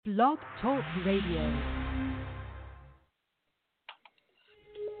Blog Talk Radio.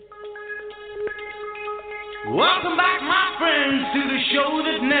 Welcome back, my friends, to the show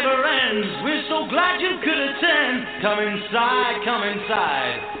that never ends. We're so glad you could attend. Come inside, come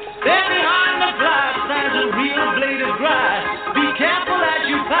inside. There behind the glass stands a real blade of grass. Be careful as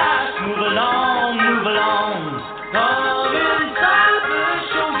you pass. Move along, move along. Come inside, the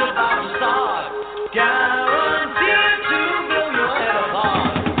show's about to start. Guaranteed to blow your head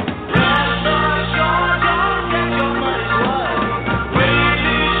apart. Rest assured, don't get your money's worth.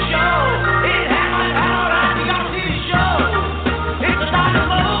 Really show, it has been held out. You gotta see the show. It's a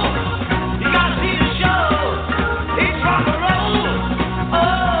dynamo. You gotta see the show. It's rock and roll.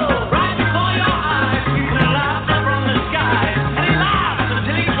 Oh, right before your eyes, people laugh up from the sky, and he laughs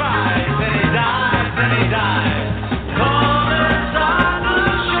until he cries, then he dies, then he dies. Come inside,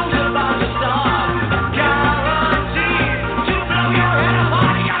 the show's about to start. Guaranteed to blow your head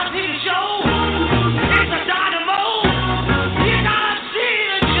apart. You gotta see the show. It's a dynamo. You gotta see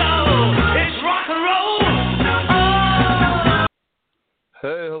the show. It's rock and roll. Oh.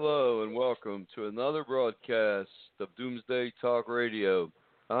 Hey, hello, and welcome to another broadcast of Doomsday Talk Radio.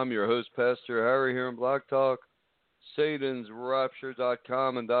 I'm your host, Pastor Harry, here in Blog Talk,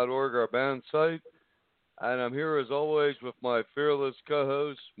 SatansRapture.com and .org, our band site. And I'm here, as always, with my fearless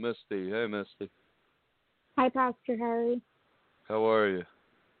co-host, Misty. Hey, Misty. Hi, Pastor Harry. How are you?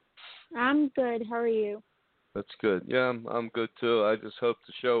 I'm good. How are you? That's good. Yeah, I'm good, too. I just hope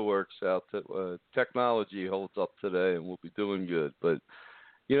the show works out, that technology holds up today, and we'll be doing good. But,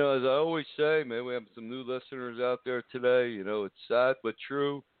 you know, as I always say, man, we have some new listeners out there today. You know, it's sad but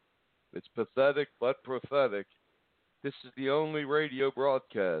true. It's pathetic but prophetic. This is the only radio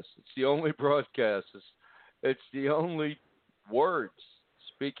broadcast. It's the only broadcast. It's the only words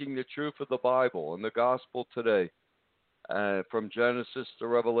speaking the truth of the Bible and the gospel today, from Genesis to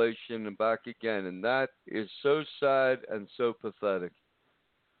Revelation and back again. And that is so sad and so pathetic.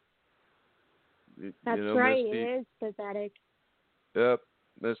 That's you know, right. Misty, it is pathetic. Yep,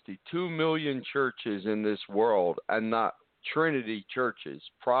 Misty. 2 million churches in this world, and not Trinity churches,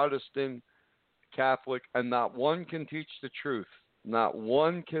 Protestant, Catholic, and not one can teach the truth. Not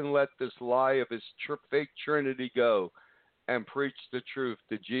one can let this lie of his fake Trinity go and preach the truth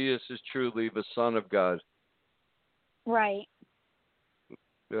that Jesus is truly the Son of God. Right.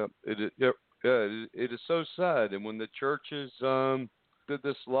 Yeah, it is so sad. And when the churches did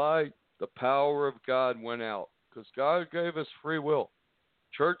this lie, the power of God went out, because God gave us free will.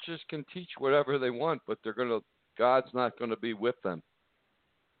 Churches can teach whatever they want, but God's not going to be with them.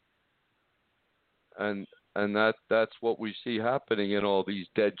 And that's what we see happening in all these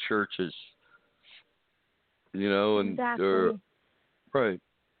dead churches. You know, and exactly. they're right.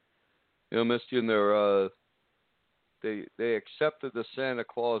 You know, Misty, and they accepted the Santa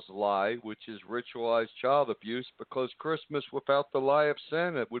Claus lie, which is ritualized child abuse, because Christmas without the lie of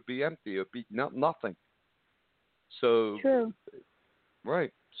Santa would be empty. It would be nothing. So True.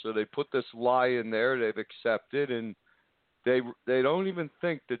 Right. So they put this lie in there. They've accepted, and they don't even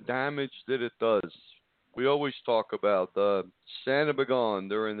think the damage that it does. We always talk about Santa begone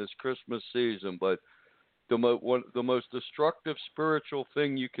during this Christmas season, but the most destructive spiritual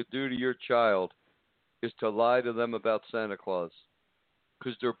thing you could do to your child is to lie to them about Santa Claus,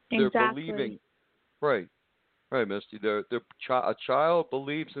 because they're believing. Right, Misty. A child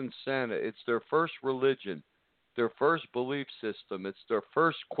believes in Santa. It's their first religion, their first belief system. It's their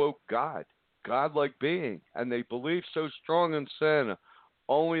first, quote, God-like being, and they believe so strong in Santa,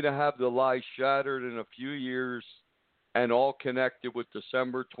 only to have the lie shattered in a few years, and all connected with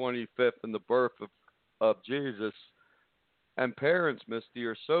December 25th and the birth of Jesus. And parents, Misty,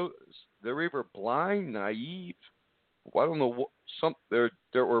 they're either blind, naive, I don't know, they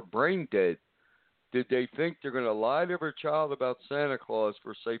were brain dead. Did they think they're going to lie to their child about Santa Claus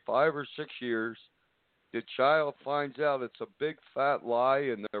for, say, 5 or 6 years? The child finds out it's a big fat lie,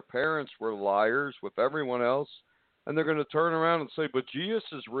 and their parents were liars with everyone else, and they're going to turn around and say, but Jesus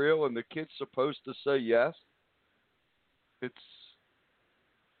is real, and the kid's supposed to say yes? It's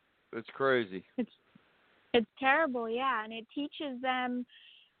crazy. It's terrible, yeah, and it teaches them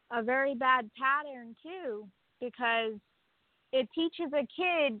a very bad pattern too, because it teaches a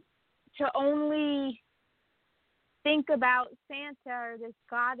kid to only think about Santa or this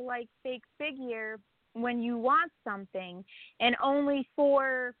godlike fake figure when you want something, and only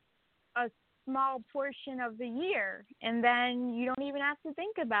for a small portion of the year, and then you don't even have to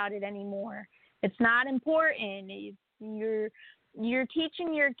think about it anymore. It's not important. You're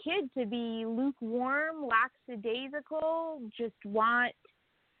teaching your kid to be lukewarm, lackadaisical,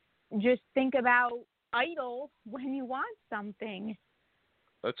 just think about idle when you want something.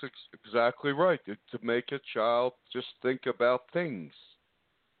 That's exactly right. To make a child just think about things.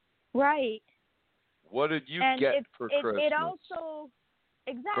 Right. What did you And get for Christmas? it also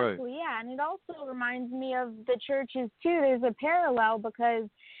Right. exactly, yeah, and it also reminds me of the churches too. There's a parallel because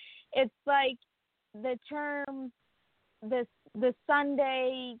it's like the term the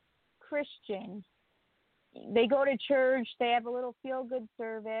Sunday Christian. They go to church, they have a little feel good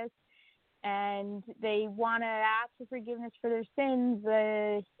service, and they want to ask for forgiveness for their sins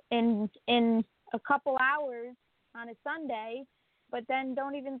in a couple hours on a Sunday, but then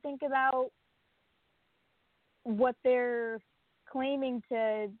don't even think about what they're claiming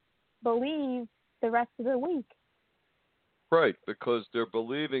to believe the rest of the week. Right, because they're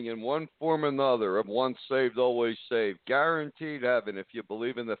believing in one form or another of once saved, always saved, guaranteed heaven if you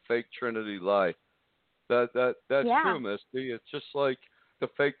believe in the fake Trinity lie. That's true, Misty. It's just like the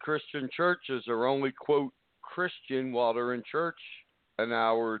fake Christian churches are only quote Christian while they're in church an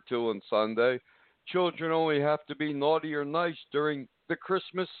hour or two on Sunday. Children only have to be naughty or nice during the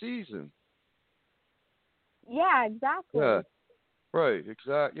Christmas season. Yeah, exactly. Yeah, right,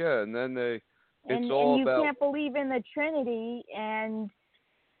 exactly. Yeah, and then And all you about. can't believe in the Trinity and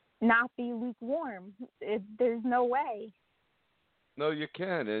not be lukewarm. There's no way. No, you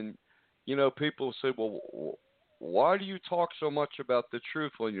can. And, people say, well, why do you talk so much about the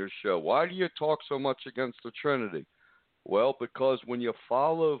truth on your show? Why do you talk so much against the Trinity? Well, because when you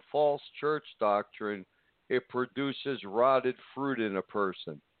follow false church doctrine, it produces rotted fruit in a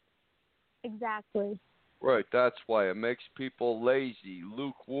person. Exactly. Right, that's why. It makes people lazy,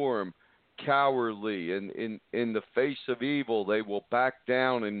 lukewarm, cowardly, and in the face of evil, they will back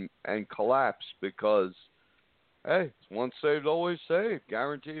down and collapse because, hey, it's once saved, always saved,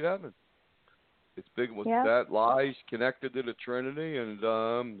 guaranteed heaven. It's big with that lies connected to the Trinity and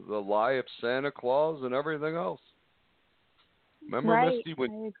the lie of Santa Claus and everything else. Remember, right. Misty?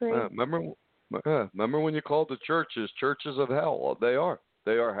 When, I agree. remember when you called the churches of hell? Well, they are.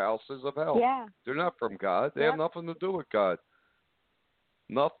 They are houses of hell. Yeah. They're not from God. They have nothing to do with God.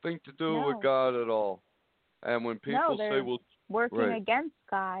 Nothing to do with God at all. And when people say, well, working against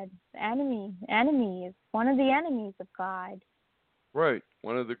God, enemies, one of the enemies of God. Right.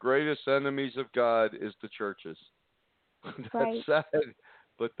 One of the greatest enemies of God is the churches. That's sad,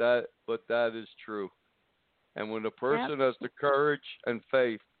 but that is true. And when a person has the courage and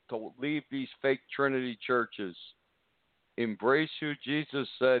faith to leave these fake Trinity churches, embrace who Jesus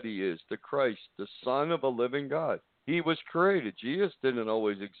said he is, the Christ, the Son of a living God. He was created. Jesus didn't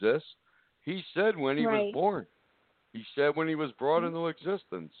always exist. He said when he was born. He said when he was brought into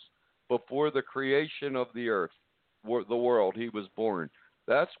existence, before the creation of the earth, the world, he was born.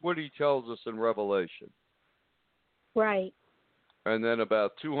 That's what he tells us in Revelation. Right. And then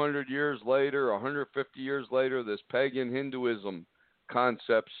about 200 years later, 150 years later, this pagan Hinduism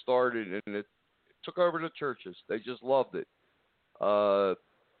concept started, and it took over the churches. They just loved it.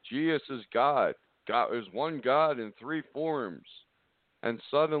 Jesus is God. God is one God in three forms. And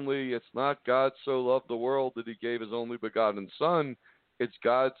suddenly, it's not God so loved the world that he gave his only begotten Son. It's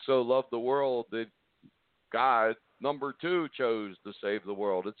God so loved the world that God, number two, chose to save the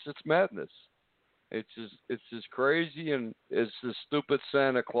world. It's madness. It's just crazy, and it's the stupid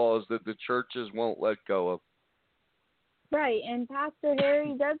Santa Claus that the churches won't let go of. Right, and Pastor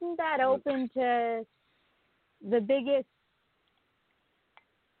Harry, doesn't that open to the biggest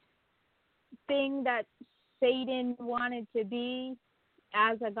thing that Satan wanted to be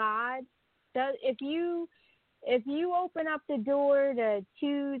as a god? If you open up the door to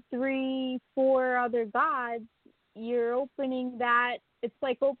 2, 3, 4 other gods, you're opening that. It's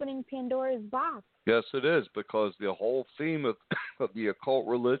like opening Pandora's box. Yes, it is, because the whole theme of the occult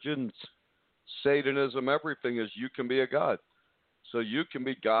religions, Satanism, everything is you can be a god. So you can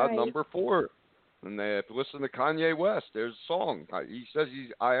be God number 4. And they have to listen to Kanye West. There's a song. He says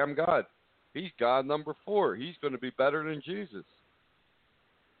I am God. He's God number 4. He's going to be better than Jesus.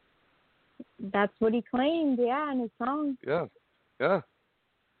 That's what he claimed, in his song. Yeah.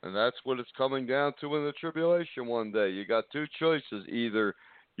 And that's what it's coming down to in the tribulation one day. You got two choices. Either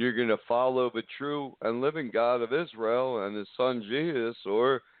you're going to follow the true and living God of Israel and his son Jesus,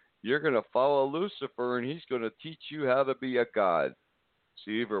 or you're going to follow Lucifer and he's going to teach you how to be a god.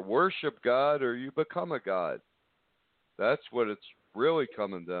 So you either worship God or you become a god. That's what it's really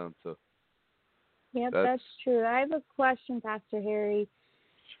coming down to. Yep, that's true. I have a question, Pastor Harry.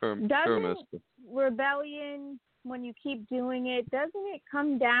 Doesn't rebellion, when you keep doing it, doesn't it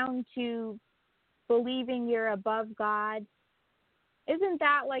come down to believing you're above God? Isn't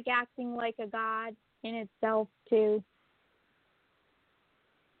that like acting like a god in itself too?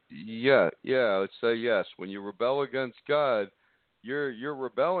 Yeah, I would say yes. When you rebel against God, you're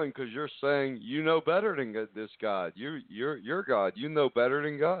rebelling because you're saying you know better than this God. You're God. You know better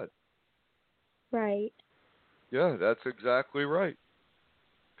than God. Right. Yeah, that's exactly right.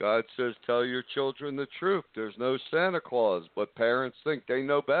 God says, tell your children the truth. There's no Santa Claus, but parents think they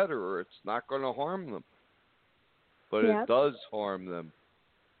know better or it's not going to harm them. But it Yep. does harm them.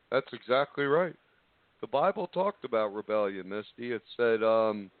 That's exactly right. The Bible talked about rebellion, Misty. It said,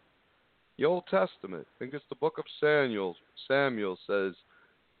 the Old Testament, I think it's the book of Samuel says,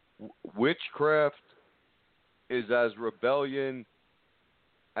 witchcraft is as rebellion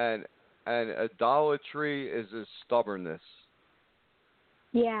and idolatry is as stubbornness.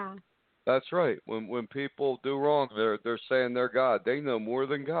 Yeah. That's right. When people do wrong, they're saying they're God. They know more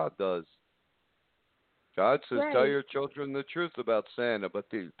than God does. God says, Right. tell your children the truth about Santa, but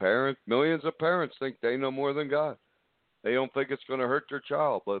the millions of parents think they know more than God. They don't think it's going to hurt their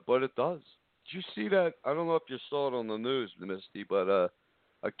child, but it does. Did you see that? I don't know if you saw it on the news, Misty, but a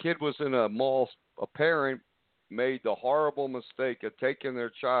kid was in a mall. A parent made the horrible mistake of taking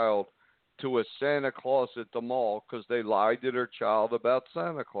their child to a Santa Claus at the mall because they lied to their child about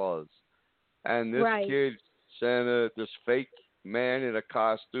Santa Claus. And this Right. kid, this fake man in a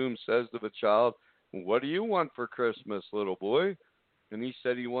costume, says to the child, what do you want for Christmas, little boy? And he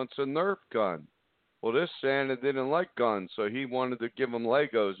said he wants a Nerf gun. Well, this Santa didn't like guns, so he wanted to give him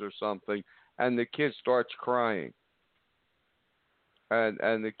Legos or something, and the kid starts crying.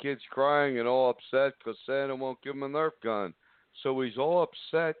 And the kid's crying and all upset because Santa won't give him a Nerf gun. So he's all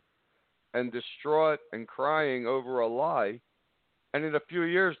upset and distraught and crying over a lie. And in a few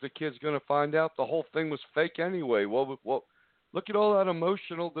years, the kid's going to find out the whole thing was fake anyway. Well, look at all that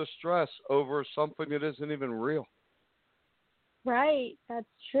emotional distress over something that isn't even real. Right. That's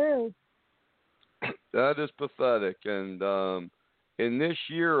true. That is pathetic. And in this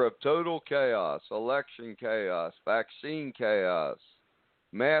year of total chaos, election chaos, vaccine chaos,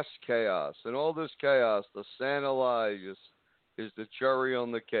 mass chaos, and all this chaos, the Santa lie is the cherry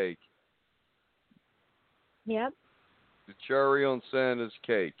on the cake. Yep. The cherry on Santa's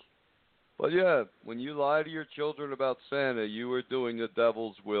cake. But yeah, when you lie to your children about Santa, you are doing the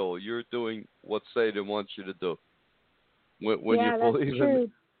devil's will. You're doing what Satan wants you to do. When yeah, you that's believe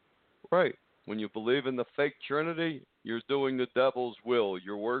true. right. When you believe in the fake Trinity, you're doing the devil's will.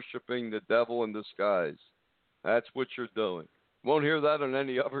 You're worshiping the devil in disguise. That's what you're doing. You won't hear that on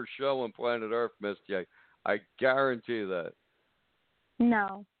any other show on planet Earth, Misty. I guarantee that.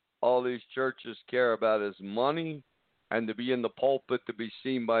 No. All these churches care about is money and to be in the pulpit to be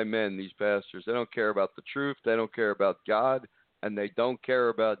seen by men, these pastors. They don't care about the truth. They don't care about God. And they don't care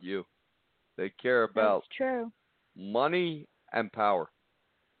about you. They care about That's true. money and power.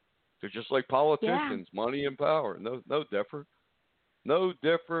 They're just like politicians, money and power. No different. No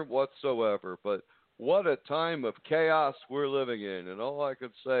different whatsoever. But what a time of chaos we're living in. And all I can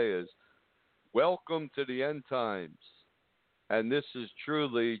say is, welcome to the end times. And this is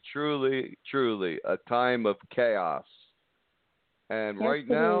truly, truly, truly a time of chaos. And Yes, right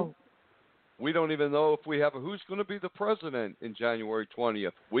now, we don't even know if we have who's going to be the president in January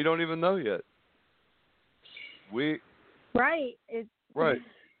 20th. We don't even know yet. Right. It's right.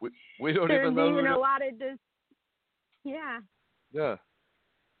 We don't even know. There's even a lot of this. Yeah. Yeah.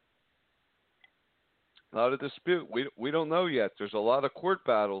 A lot of dispute. We don't know yet. There's a lot of court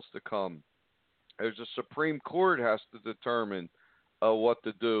battles to come. There's a Supreme Court has to determine what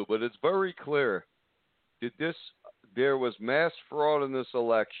to do. But it's very clear. There was mass fraud in this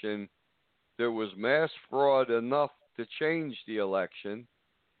election. There was mass fraud enough to change the election,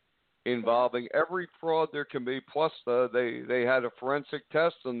 involving every fraud there can be. Plus, they had a forensic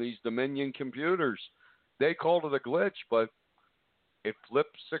test on these Dominion computers. They called it a glitch, but it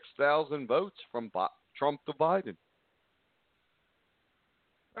flipped 6,000 votes from Trump to Biden.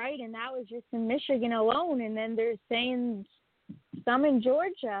 Right, and that was just in Michigan alone, and then they're saying some in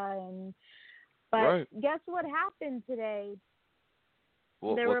Georgia. But right. Guess what happened today?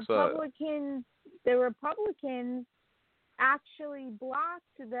 What's The Republicans actually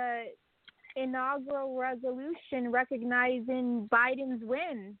blocked the inaugural resolution recognizing Biden's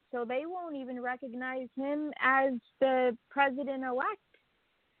win, so they won't even recognize him as the president-elect.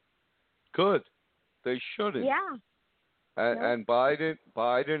 Good. They shouldn't. Yeah. And Biden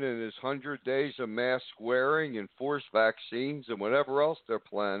in his 100 days of mask wearing and forced vaccines and whatever else they're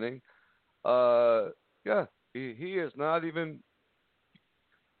planning, he has not even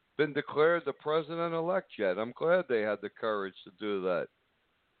been declared the president-elect yet. I'm glad they had the courage to do that.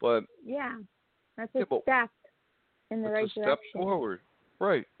 But yeah, that's a step in the right direction. Step forward.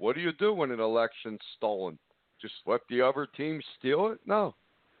 Right. What do you do when an election's stolen? Just let the other team steal it? No.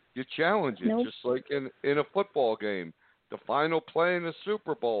 You challenge it, Nope. just like in a football game. the final play in the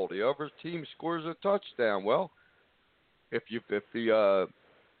Super Bowl. The other team scores a touchdown. Well, if the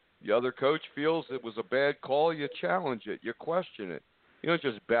other coach feels it was a bad call, you challenge it, you question it. You don't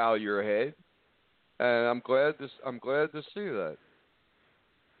just bow your head. And I'm glad to see that.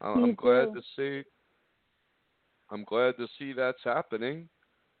 I'm glad to see that's happening.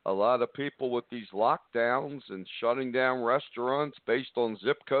 A lot of people with these lockdowns and shutting down restaurants based on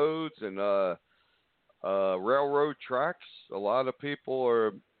zip codes and railroad tracks. A lot of people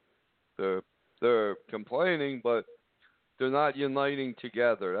are they're complaining, but they're not uniting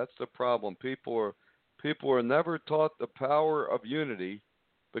together. That's the problem. People are never taught the power of unity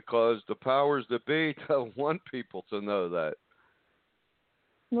because the powers that be don't want people to know that.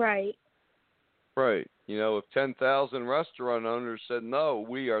 Right. Right. You know, if 10,000 restaurant owners said, no,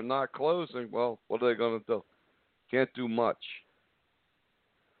 we are not closing, well, what are they going to do? Can't do much.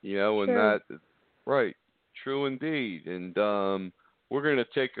 You know, and True. right, true indeed. And we're going to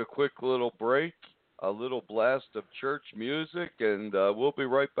take a quick little break, a little blast of church music, and we'll be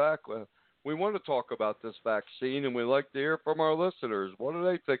right back. We want to talk about this vaccine, and we'd like to hear from our listeners. What do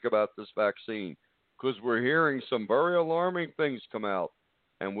they think about this vaccine? Because we're hearing some very alarming things come out,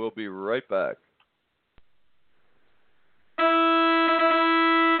 and we'll be right back.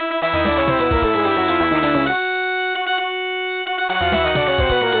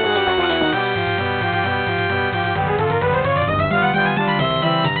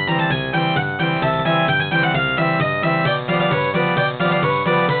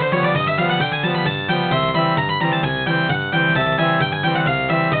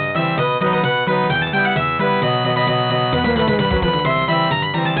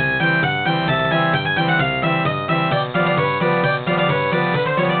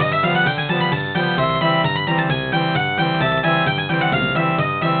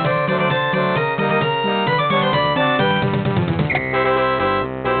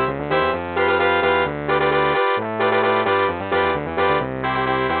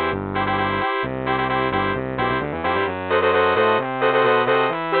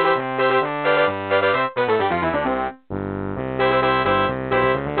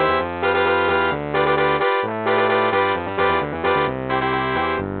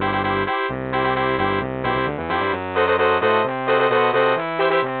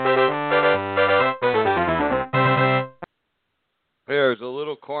 There's a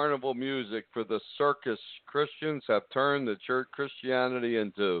little carnival music for the circus Christians have turned the church Christianity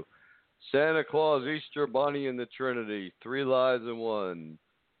into. Santa Claus, Easter Bunny, and the Trinity. 3 lives in one.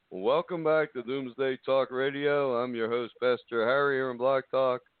 Welcome back to Doomsday Talk Radio. I'm your host, Pastor Harry, here in Black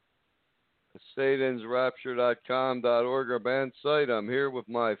Talk. SatansRapture.com.org, our band site. I'm here with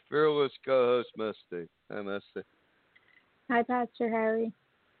my fearless co-host, Misty. Hi, Misty. Hi, Pastor Harry.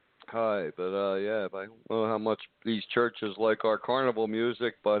 Hi, but I don't know how much these churches like our carnival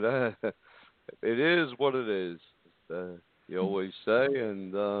music, but it is what it is. You always say,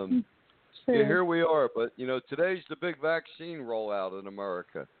 and here we are. But today's the big vaccine rollout in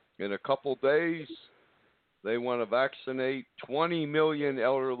America. In a couple days, they want to vaccinate 20 million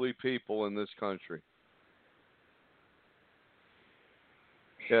elderly people in this country.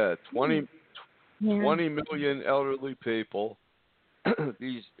 Yeah, 20 million elderly people.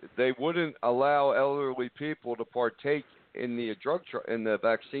 They wouldn't allow elderly people to partake in the in the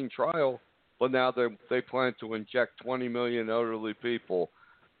vaccine trial, but now they plan to inject 20 million elderly people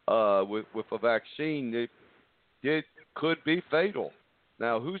with a vaccine that could be fatal.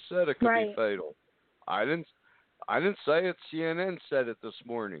 Now, who said it could be fatal? I didn't say it. CNN said it this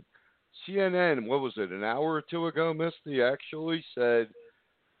morning. CNN, what was it, an hour or two ago, Misty, actually said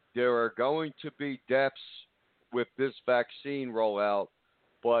there are going to be deaths with this vaccine rollout,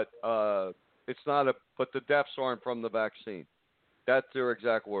 but it's not but the deaths aren't from the vaccine. That's their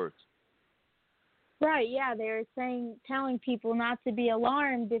exact words. Right, yeah, they're telling people not to be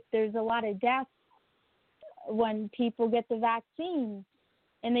alarmed if there's a lot of deaths when people get the vaccine.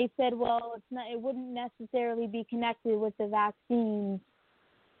 And they said, well, it wouldn't necessarily be connected with the vaccine.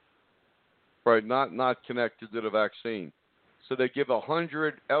 Right, not connected to the vaccine. So they give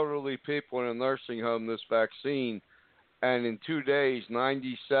 100 elderly people in a nursing home this vaccine, and in 2 days,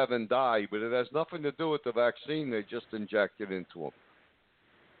 97 die. But it has nothing to do with the vaccine. They just inject it into them.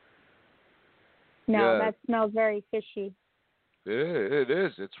 No, that smells very fishy. It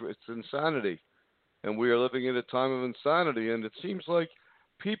is. It's insanity. And we are living in a time of insanity. And it seems like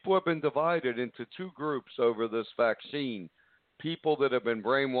people have been divided into two groups over this vaccine. People that have been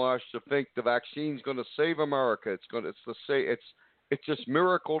brainwashed to think the vaccine's going to save America. It's this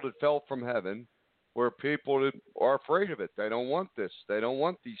miracle that fell from heaven, where people are afraid of it. They don't want this. They don't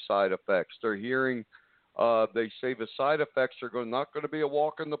want these side effects. They're hearing They say the side effects are not going to be a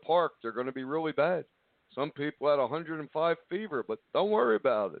walk in the park. They're going to be really bad. Some people had 105 fever, but don't worry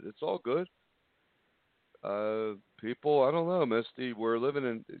about it. It's all good. People, I don't know, Misty. We're living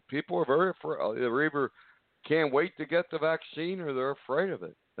in. People are very afraid. They're either can't wait to get the vaccine or they're afraid of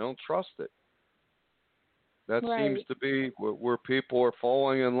it. They don't trust it. That Right. seems to be where people are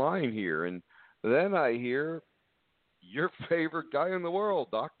falling in line here. And then I hear your favorite guy in the world,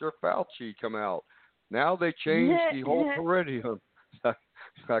 Dr. Fauci, come out. Now they changed the whole peridium.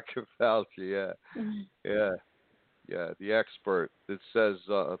 Dr. Fauci, yeah. The expert that says,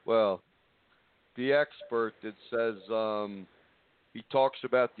 the expert that says he talks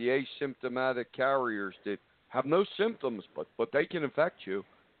about the asymptomatic carriers that have no symptoms, but they can infect you.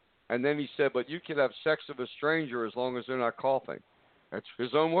 And then he said, but you can have sex with a stranger as long as they're not coughing. That's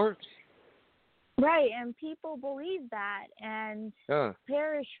his own words. Right, and people believe that and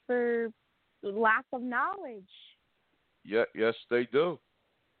perish for lack of knowledge. Yeah, yes, they do.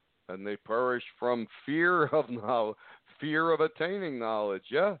 And they perish from fear of attaining knowledge.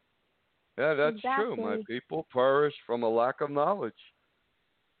 Yeah, that's exactly. true. My people perish from a lack of knowledge.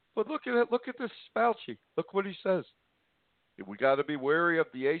 But look at it. Look at this Fauci. Look what he says. We got to be wary of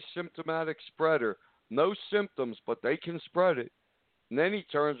the asymptomatic spreader. No symptoms, but they can spread it. And then he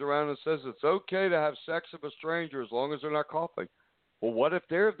turns around and says it's okay to have sex with a stranger as long as they're not coughing. Well, what if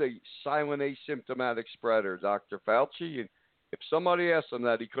they're the silent asymptomatic spreader, Dr. Fauci? And if somebody asked him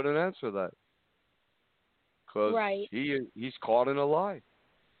that, he couldn't answer that. Because he's caught in a lie.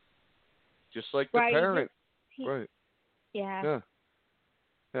 Just like the parent. Right. Yeah.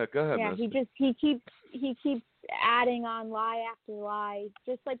 Yeah, go ahead, yeah, Misty. he keeps adding on lie after lie,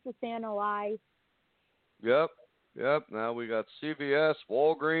 just like the Santa lie. Yep. Now we got CVS,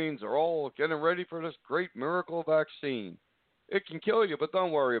 Walgreens are all getting ready for this great miracle vaccine. It can kill you, but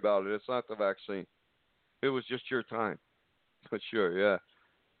don't worry about it. It's not the vaccine. It was just your time. But sure,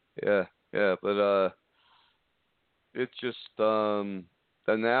 yeah. But it's just and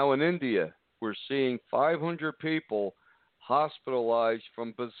now in India we're seeing 500 people hospitalized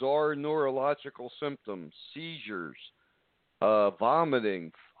from bizarre neurological symptoms, seizures,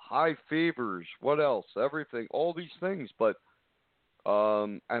 vomiting, high fevers, what else? Everything, all these things. But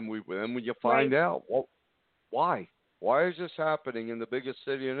and when you find out, well, why? Why is this happening in the biggest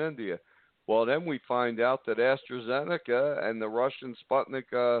city in India? Well, then we find out that AstraZeneca and the Russian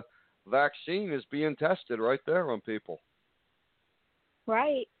Sputnik vaccine is being tested right there on people.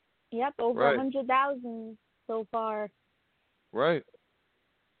 Right. Yep, over 100,000 so far. Right.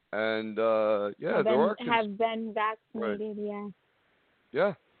 And have been vaccinated. Right.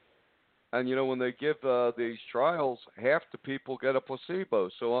 Yeah. And when they give these trials, half the people get a placebo,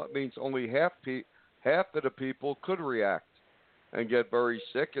 so that means only half of the people could react and get very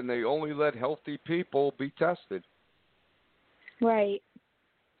sick, and they only let healthy people be tested. Right.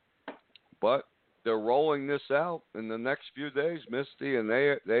 But they're rolling this out in the next few days, Misty, and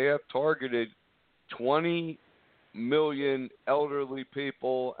they have targeted 20 million elderly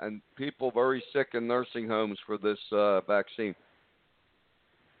people and people very sick in nursing homes for this vaccine.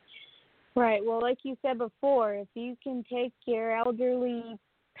 Right. Well, like you said before, if you can take your elderly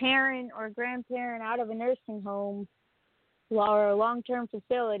parent or grandparent out of a nursing home or a long-term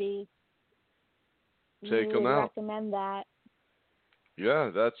facility, take them out. Recommend that.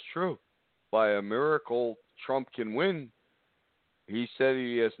 Yeah, that's true. By a miracle, Trump can win. He said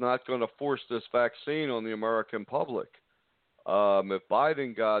he is not going to force this vaccine on the American public. If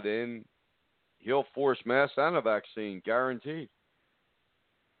Biden got in, he'll force masks and a vaccine, guaranteed.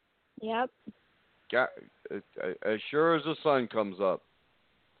 Yep. As sure as the sun comes up.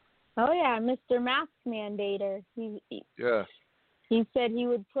 Oh yeah, Mr. Mask Mandator. He said he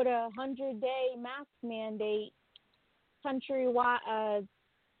would put a 100-day mask mandate countrywide.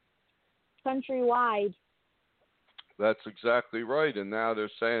 That's exactly right. And now they're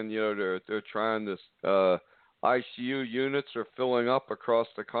saying, they're trying this. ICU units are filling up across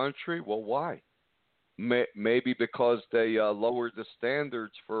the country. Well, why? Maybe because they lowered the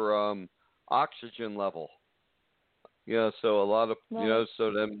standards for oxygen level. So a lot of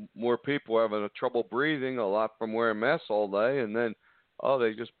so then more people are having trouble breathing, a lot from wearing masks all day, and then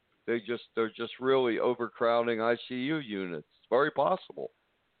they're just really overcrowding ICU units. It's very possible.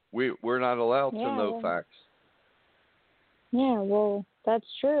 We're not allowed to know facts. Yeah, well, that's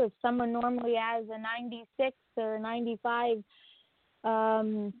true. If someone normally has a 96 or 95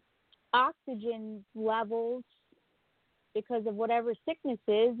 oxygen levels because of whatever sickness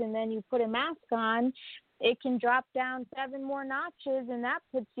is, and then you put a mask on, it can drop down 7 more notches, and that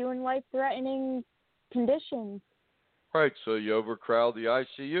puts you in life-threatening conditions. Right, so you overcrowd the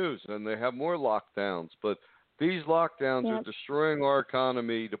ICUs and they have more lockdowns. But these lockdowns are Yep. destroying our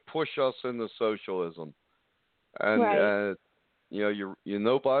economy to push us into socialism. And, Right. you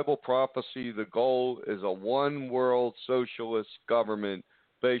know Bible prophecy, the goal is a one world socialist government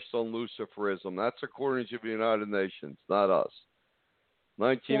based on Luciferism. That's according to the United Nations, not us. Yep.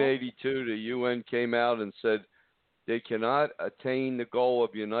 1982, the UN came out and said they cannot attain the goal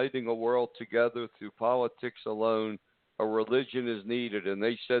of uniting a world together through politics alone. A religion is needed, and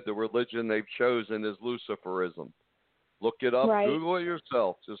they said the religion they've chosen is Luciferism. Look it up, Right. Google it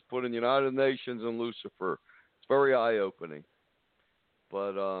yourself. Just put in United Nations and Lucifer. It's very eye-opening.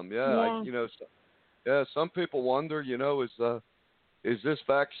 But Yeah. some people wonder, is this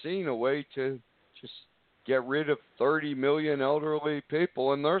vaccine a way to just get rid of 30 million elderly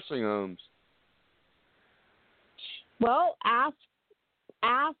people in nursing homes? Well, ask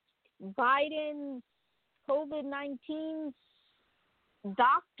Biden's COVID-19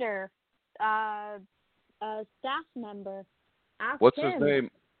 doctor, staff member. Ask What's him. his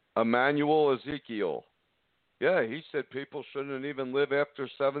name? Emmanuel Ezekiel. Yeah, he said people shouldn't even live after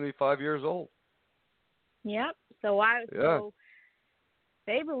 75 years old. Yep. Yeah. So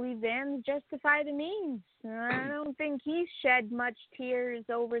they believe the ends justify the means. I don't think he shed much tears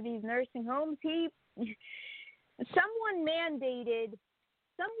over these nursing homes. Someone mandated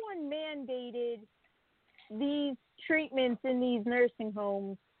these treatments in these nursing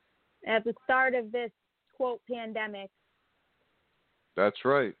homes at the start of this quote pandemic. That's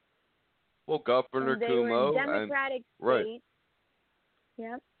right. Well, Governor And they Cuomo were in Democratic right. states.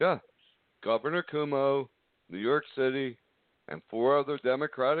 Yep. Yeah, Governor Cuomo, New York City, and 4 other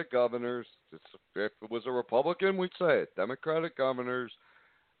Democratic governors. If it was a Republican, we'd say it. Democratic governors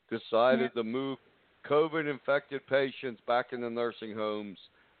decided to move COVID-infected patients back in the nursing homes,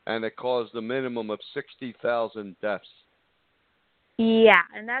 and it caused a minimum of 60,000 deaths. Yeah,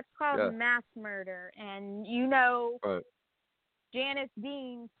 and that's called mass murder. And right. Janice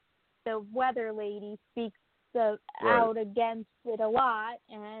Dean, the weather lady, speaks Right. out against it a lot.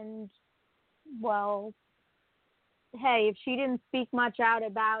 And, well, hey, if she didn't speak much out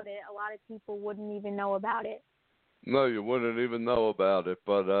about it, a lot of people wouldn't even know about it. No, you wouldn't even know about it.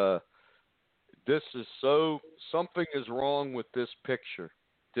 But this is something is wrong with this picture.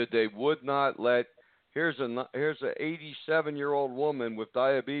 That they would not let. Here's a 87-year-old woman with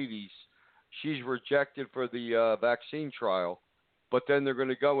diabetes. She's rejected for the vaccine trial, but then they're going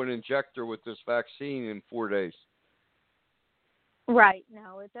to go and inject her with this vaccine in 4 days. Right.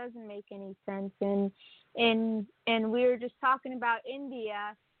 No, it doesn't make any sense. And we were just talking about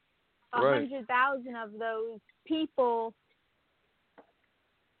India. 100,000 of those people,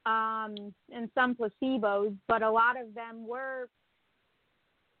 and some placebos, but a lot of them were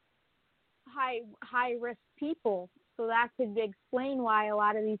high risk people. So that could explain why a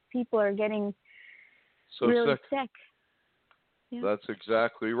lot of these people are getting really sick. Yeah. That's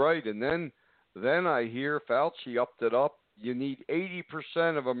exactly right. And then I hear Fauci upped it up. You need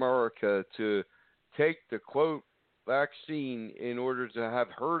 80% of America to take the quote vaccine in order to have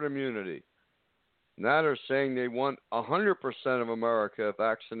herd immunity. Now they're saying they want 100% of America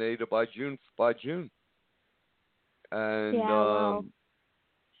vaccinated by June. And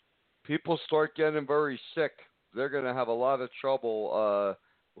people start getting very sick. They're going to have a lot of trouble.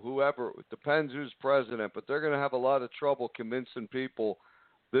 Whoever, it depends who's president, but they're going to have a lot of trouble convincing people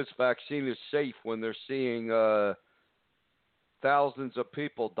this vaccine is safe when they're seeing thousands of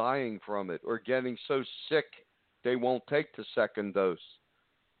people dying from it or getting so sick they won't take the second dose.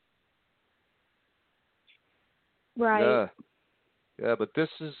 Right. Yeah, but this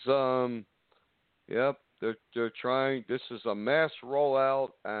is they're trying. This is a mass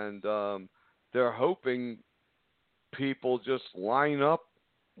rollout, and they're hoping people just line up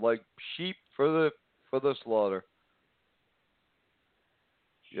like sheep for the slaughter.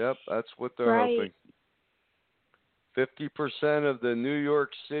 Yep, that's what they're hoping. 50% of the New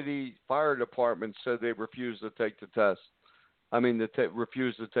York City fire department said they refuse to take the test.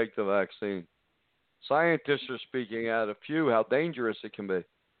 Refuse to take the vaccine. Scientists are speaking out a few how dangerous it can be,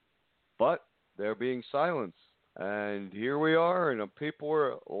 but they're being silenced. And here we are, and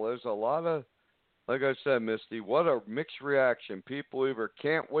there's a lot of, like I said, Misty, what a mixed reaction. People either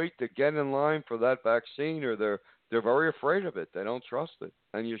can't wait to get in line for that vaccine, or they're very afraid of it. They don't trust it,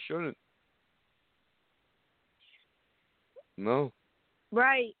 and you shouldn't. No.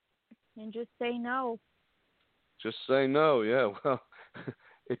 Right. And just say no. Just say no, yeah. Well,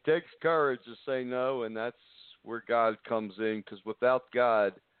 it takes courage to say no, and that's where God comes in, because without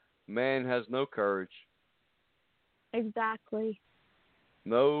God, man has no courage. Exactly.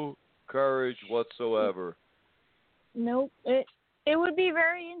 No courage whatsoever. Nope. It would be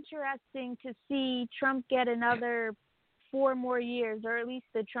very interesting to see Trump get another 4 more years, or at least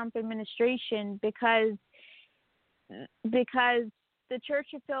the Trump administration, because the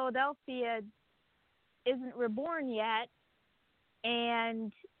Church of Philadelphia isn't reborn yet,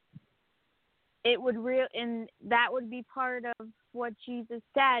 and and that would be part of what Jesus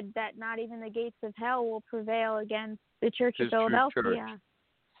said, that not even the gates of hell will prevail against the Church of Philadelphia. Church.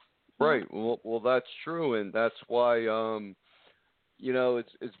 Right. Well, that's true, and that's why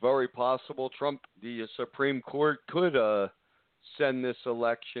it's very possible the Supreme Court could send this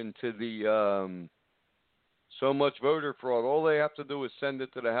election to the so much voter fraud. All they have to do is send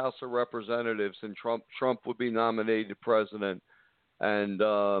it to the House of Representatives, and Trump would be nominated president. And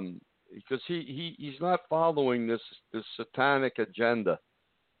because he's not following this satanic agenda,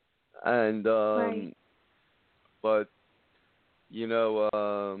 and right. But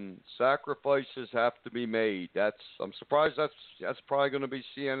sacrifices have to be made. I'm surprised that's probably going to be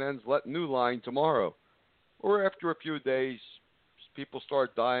CNN's new line tomorrow, or after a few days, people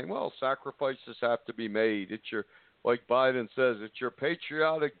start dying. Well, sacrifices have to be made. It's like Biden says, it's your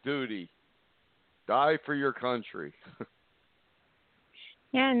patriotic duty. Die for your country.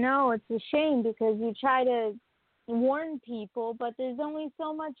 Yeah, no, it's a shame, because you try to warn people, but there's only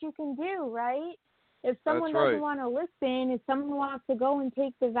so much you can do, right? If someone doesn't want to listen, if someone wants to go and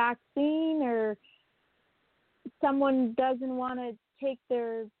take the vaccine, or someone doesn't want to take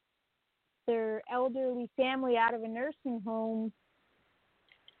their elderly family out of a nursing home,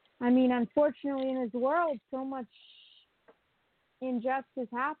 I mean, unfortunately in this world, so much injustice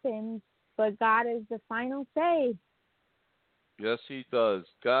happens, but God is the final say. Yes, he does.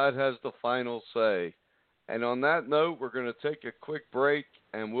 God has the final say. And on that note, we're going to take a quick break,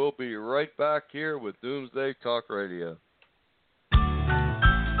 and we'll be right back here with Doomsday Talk Radio.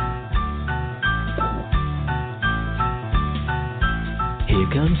 Here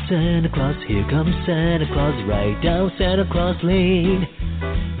comes Santa Claus, right down Santa Claus Lane.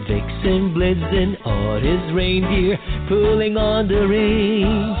 Vixen, Blitzen, all his reindeer pulling on the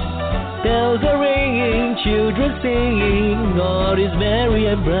reins. Bells are ringing, children singing, all is merry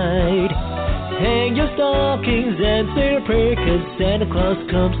and bright. Hang your stockings and say a prayer, 'cause Santa Claus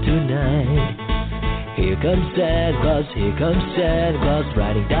comes tonight. Here comes Santa Claus,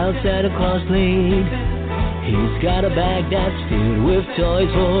 riding down Santa Claus Lane. He's got a bag that's filled with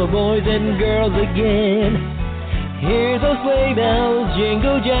toys for boys and girls again. Hear those sleigh bells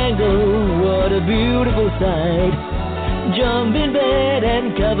jingle jangle, what a beautiful sight. Jump in bed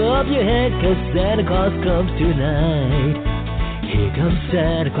and cover up your head, 'cause Santa Claus comes tonight. Here comes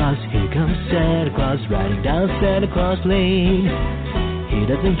Santa Claus, riding down Santa Claus Lane. He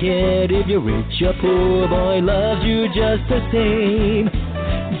doesn't care if you're rich or poor, boy loves you just the same.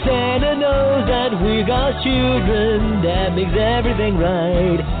 Santa knows that we got children, that makes everything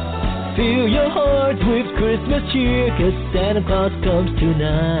right. Fill your heart with Christmas cheer, 'cause Santa Claus comes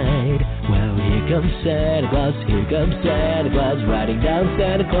tonight. Well, here comes Santa Claus, riding down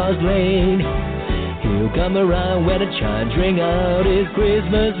Santa Claus Lane. He'll come around when the chimes ring out, it's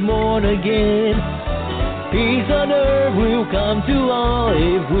Christmas morn again. Peace on earth will come to all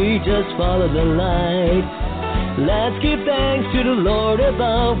if we just follow the light. Let's give thanks to the Lord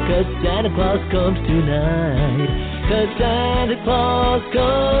above, 'cause Santa Claus comes tonight. 'Cause Santa Claus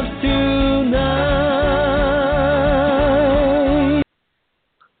comes tonight.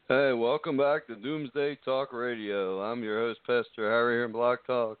 Hey, welcome back to Doomsday Talk Radio. I'm your host, Pastor Harry, here in Block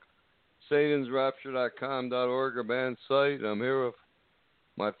Talk. SatansRapture.com.org, our band site. I'm here with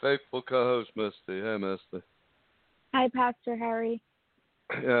my faithful co-host, Misty. Hey, Misty. Hi, Pastor Harry.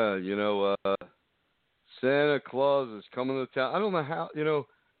 Yeah, Santa Claus is coming to town. I don't know how, you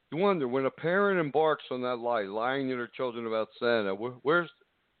wonder, when a parent embarks on that lie, lying to their children about Santa, where's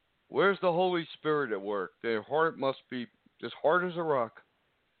the Holy Spirit at work? Their heart must be as hard as a rock.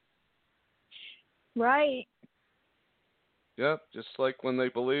 Right. Yep, just like when they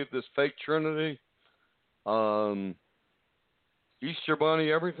believe this fake Trinity, Easter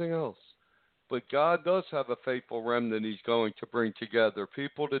Bunny, everything else. But God does have a faithful remnant he's going to bring together.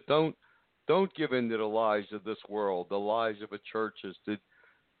 People that don't give in to the lies of this world, the lies of the churches, that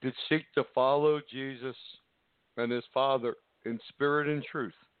seek to follow Jesus and his Father in spirit and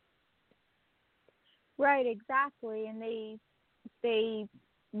truth. Right, exactly. And they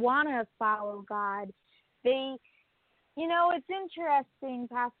want to follow God. It's interesting,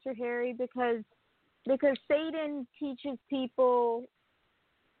 Pastor Harry, because Satan teaches people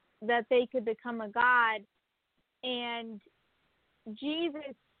that they could become a god, and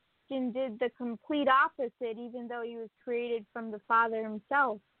Jesus did the complete opposite, even though he was created from the Father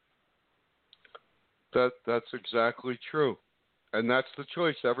himself. That's exactly true. And that's the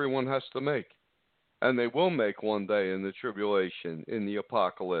choice everyone has to make. And they will make one day in the tribulation, in the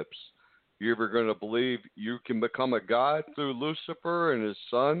apocalypse. You're either going to believe you can become a god through Lucifer and his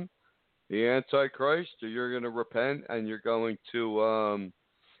son, the Antichrist, or you're going to repent and you're going to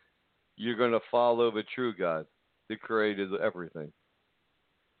follow the true God that created everything.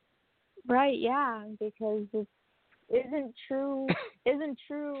 Right, yeah, because isn't true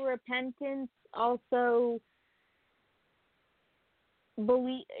repentance also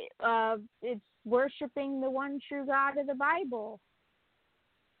believe it's worshiping the one true God of the Bible.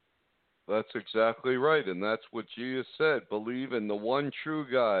 That's exactly right, and that's what Jesus said. Believe in the one true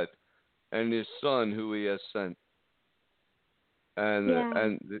God and his son who he has sent. And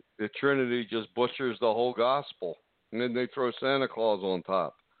the Trinity just butchers the whole gospel. And then they throw Santa Claus on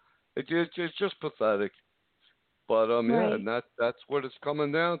top. It's just pathetic. But right. and that's what it's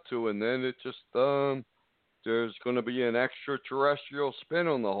coming down to. And then it just there's going to be an extraterrestrial spin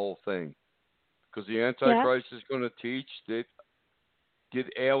on the whole thing, because the Antichrist is going to teach that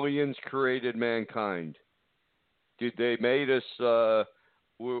did aliens created mankind? Did they made us?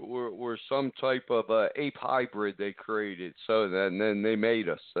 We're some type of ape hybrid they created. So then they made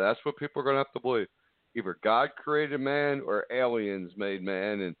us. So that's what people are going to have to believe. Either God created man or aliens made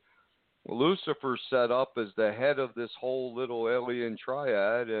man. And Lucifer set up as the head of this whole little alien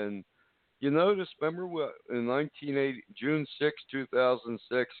triad. And you notice, remember in 1980, June 6,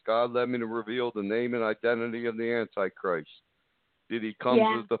 2006, God led me to reveal the name and identity of the Antichrist. Did he come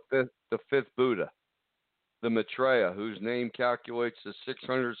as the fifth Buddha, the Maitreya, whose name calculates to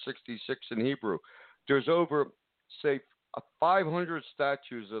 666 in Hebrew. There's over, say, 500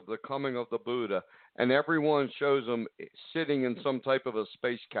 statues of the coming of the Buddha, and everyone shows them sitting in some type of a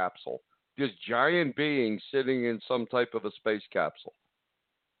space capsule. Just giant beings sitting in some type of a space capsule.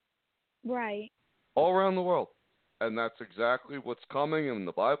 Right. All around the world. And that's exactly what's coming, and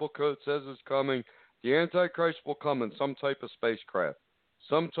the Bible code says it's coming. The Antichrist will come in some type of spacecraft,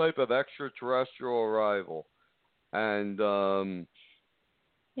 some type of extraterrestrial arrival. And,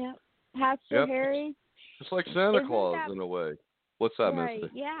 Pastor Harry. It's like Santa Claus in a way. What's that, right,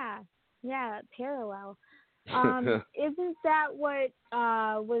 Misty? Yeah, parallel. Isn't that what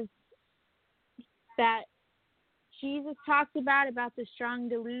was that Jesus talked about the strong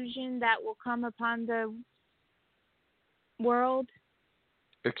delusion that will come upon the world?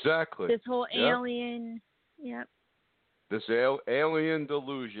 Exactly. This whole alien, This alien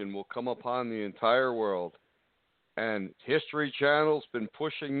delusion will come upon the entire world. And History Channel's been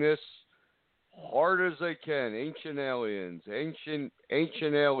pushing this hard as they can. Ancient aliens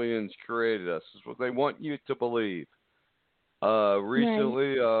created us. This is what they want you to believe.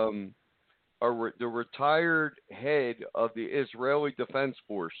 Recently, the retired head of the Israeli Defense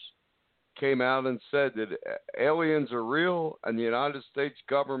Force came out and said that aliens are real and the United States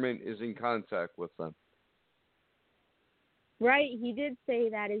government is in contact with them. Right, he did say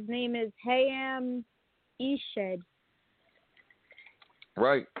that. His name is Hayam Eshed.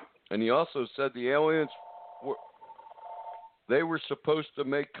 Right, and he also said the aliens were supposed to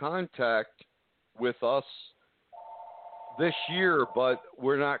make contact with us this year, but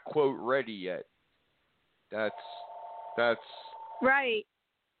we're not, quote, ready yet. That's right.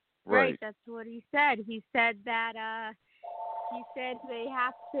 Right, that's what he said. He said that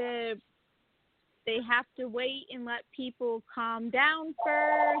they have to wait and let people calm down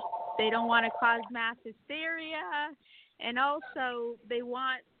first. They don't want to cause mass hysteria, and also they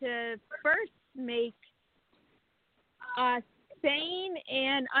want to first make us sane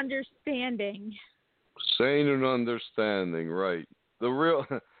and understanding. Sane and understanding, right? The real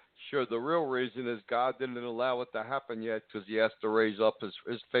reason is God didn't allow it to happen yet because he has to raise up his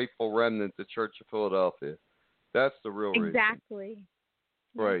faithful remnant, the Church of Philadelphia. That's the real reason. Exactly.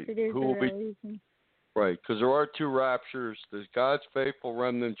 Right. Yes, it is the real reason. Right, because there are two raptures. There's God's faithful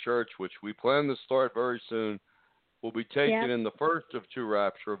remnant church, which we plan to start very soon. Will be taken in the first of two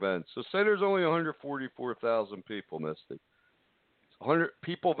rapture events. So say there's only 144,000 people, Misty.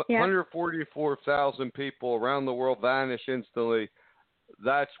 144,000 people around the world vanish instantly.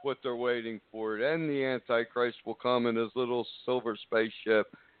 That's what they're waiting for. Then the Antichrist will come in his little silver spaceship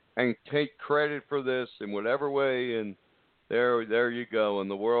and take credit for this in whatever way, and there you go.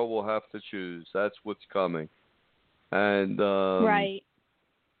 And the world will have to choose. That's what's coming. And right.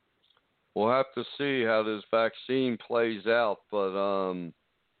 We'll have to see how this vaccine plays out. But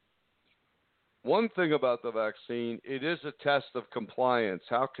one thing about the vaccine, it is a test of compliance.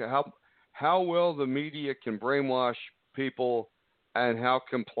 How well the media can brainwash people and how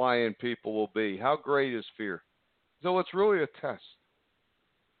compliant people will be. How great is fear? So it's really a test.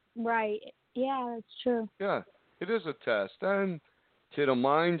 Right. Yeah, that's true. Yeah, it is a test. And to the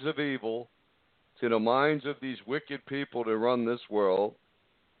minds of evil, to the minds of these wicked people that run this world,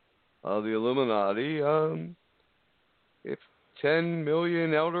 the Illuminati, if 10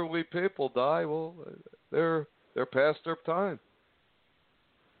 million elderly people die, well, they're past their time.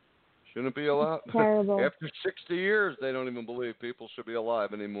 Shouldn't be allowed. Terrible. After 60 years, they don't even believe people should be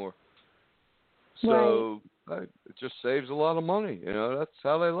alive anymore. Right. So it just saves a lot of money. You know, that's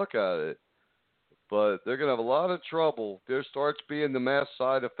how they look at it. But they're going to have a lot of trouble. There starts being the mass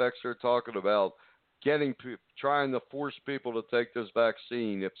side effects they're talking about, trying to force people to take this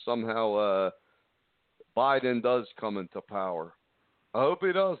vaccine if somehow Biden does come into power. I hope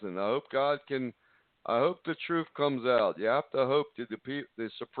he doesn't. I hope the truth comes out. You have to hope that the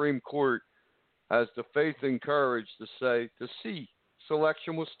Supreme Court has the faith and courage to see this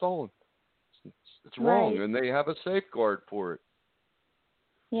election was stolen. It's wrong, Right. and they have a safeguard for it.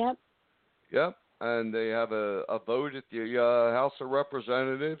 Yep. Yep, and they have a vote at the House of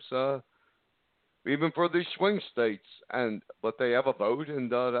Representatives, even for these swing states, but they have a vote,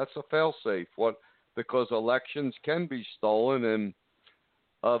 and that's a fail-safe. Because elections can be stolen, and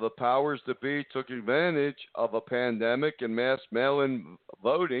the powers that be took advantage of a pandemic and mass mail-in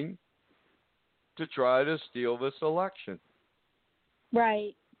voting to try to steal this election.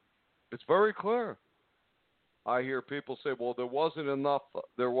 Right. It's very clear. I hear people say, "Well, there wasn't enough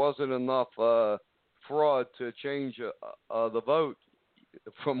fraud to change the vote."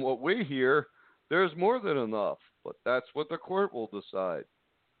 From what we hear, there's more than enough, but that's what the court will decide.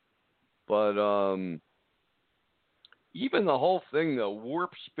 But even the whole thing, the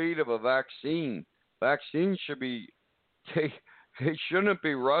warp speed of a vaccines should be they shouldn't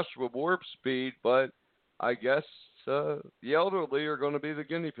be rushed with warp speed, but I guess the elderly are going to be the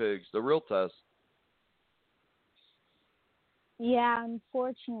guinea pigs, the real test. Yeah,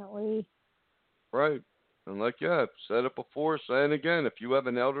 unfortunately. Right. And I've said it before, say it again. If you have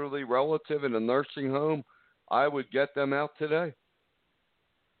an elderly relative in a nursing home, I would get them out today.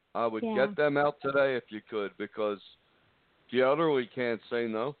 I would get them out today if you could, because the elderly can't say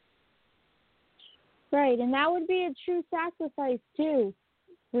no. Right, and that would be a true sacrifice too.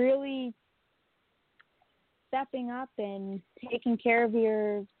 Really stepping up and taking care of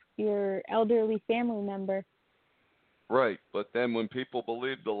your elderly family member. Right, but then when people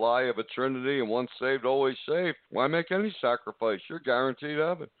believe the lie of a Trinity and once saved, always saved, why make any sacrifice? You're guaranteed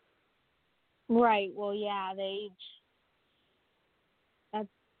heaven. Right. Well, yeah,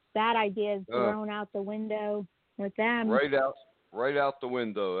 that idea is thrown out the window with them. Right out the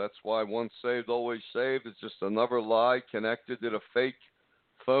window. That's why once saved, always saved. It's just another lie connected to the fake,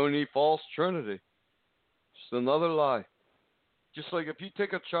 phony, false Trinity. Just another lie. Just like if you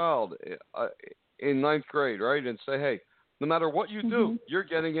take a child in ninth grade, right, and say, hey, no matter what you do, you're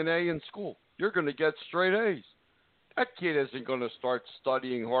getting an A in school. You're going to get straight A's. That kid isn't going to start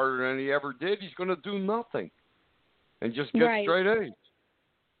studying harder than he ever did. He's going to do nothing and just get straight A's.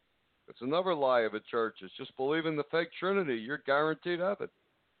 It's another lie of a church. It's just believe in the fake Trinity. You're guaranteed heaven.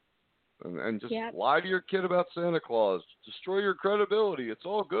 And just lie to your kid about Santa Claus. Destroy your credibility. It's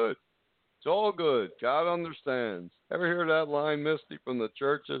all good. It's all good. God understands. Ever hear that line, Misty, from the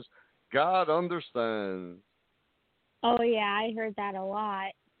churches? God understands. Oh, yeah, I heard that a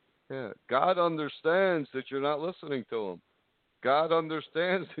lot. Yeah, God understands that you're not listening to him. God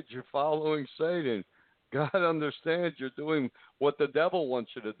understands that you're following Satan. God understands you're doing what the devil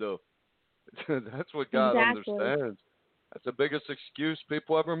wants you to do. That's what God understands. That's the biggest excuse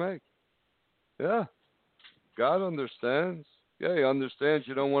people ever make. Yeah, God understands. Yeah, he understands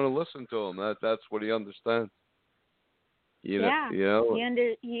you don't want to listen to him. That's what he understands. He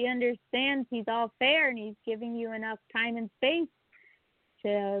understands he's all fair and he's giving you enough time and space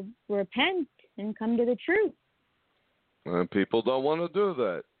to repent and come to the truth. And people don't want to do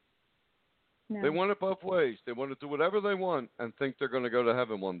that. No. They want it both ways. They want to do whatever they want and think they're going to go to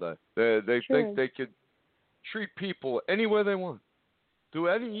heaven one day. They think they could treat people any way they want. Do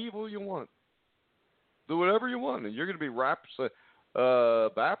any evil you want. Do whatever you want. And you're going to be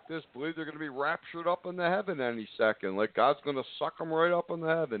Baptists believe they're going to be raptured up into heaven any second. Like God's going to suck them right up into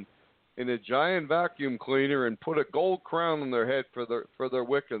heaven in a giant vacuum cleaner and put a gold crown on their head for their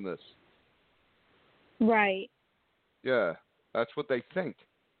wickedness. Right. Yeah, that's what they think.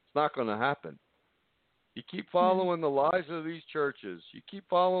 It's not going to happen. You keep following the lies of these churches. You keep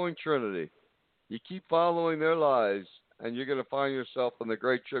following Trinity. You keep following their lies, and you're going to find yourself in the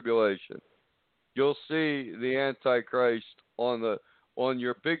Great Tribulation. You'll see the Antichrist on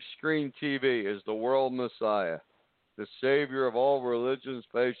your big screen TV as the world Messiah, the Savior of all religions,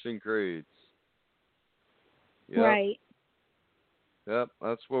 faiths, and creeds. Yep. Right. Yep,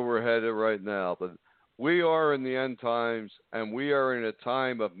 that's where we're headed right now. But we are in the end times, and we are in a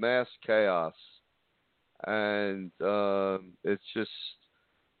time of mass chaos. And it's just,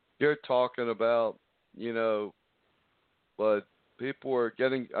 you're talking about, you know, but people are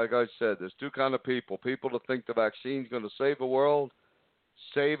getting, like I said, there's two kind of people. People that think the vaccine's going to save the world,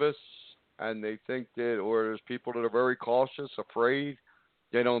 save us, and they think that, or there's people that are very cautious, afraid,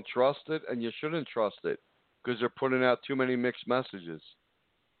 they don't trust it, and you shouldn't trust it because they're putting out too many mixed messages.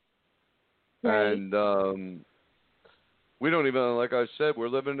 Right. And we don't even, like I said, we're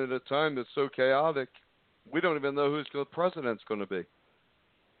living in a time that's so chaotic, we don't even know who the president's going to be.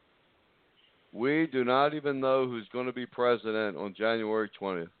 We do not even know who's going to be president on January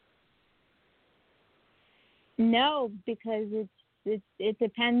 20th. No, because it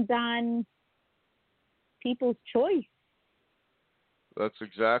depends on people's choice. That's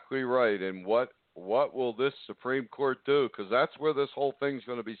exactly right. And what will this Supreme Court do? Because that's where this whole thing's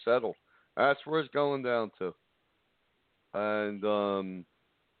going to be settled. That's where it's going down to. And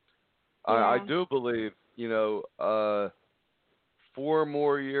I do believe, 4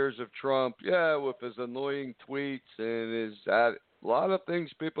 more years of Trump, with his annoying tweets and a lot of things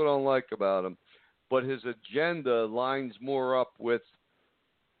people don't like about him, but his agenda lines more up with,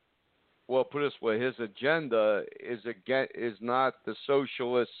 well, put it this way, his agenda is not the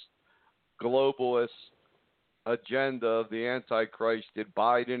socialist, globalist agenda of the Antichrist that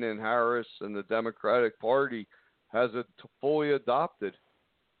Biden and Harris and the Democratic Party has it fully adopted.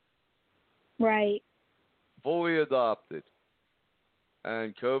 Right. Fully adopted.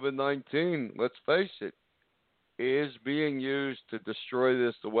 And COVID-19, let's face it, is being used to destroy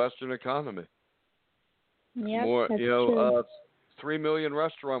the Western economy. Yeah, That's true. 3 million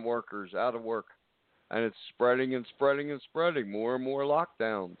restaurant workers out of work, and it's spreading and spreading and spreading. More and more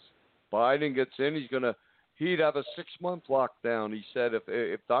lockdowns. Biden gets in, he'd have a 6-month lockdown. He said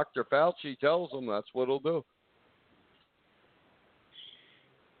if Dr. Fauci tells him, that's what he'll do.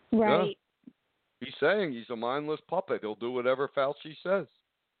 Right. Yeah. He's saying he's a mindless puppet. He'll do whatever Fauci says.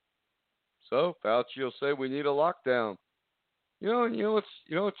 So Fauci will say we need a lockdown. You know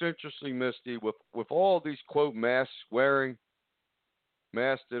what's interesting, Misty, with all these quote masks wearing,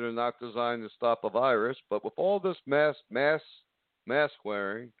 masks that are not designed to stop a virus, but with all this mask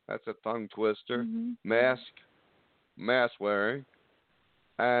wearing, that's a tongue twister. Mm-hmm. Mask wearing,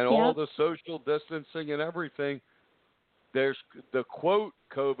 and all the social distancing and everything. There's the quote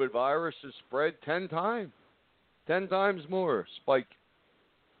COVID virus is spread 10 times more. Spike.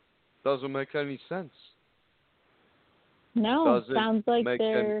 Doesn't make any sense. No, sounds like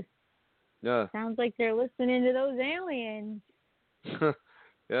sounds like they're listening to those aliens.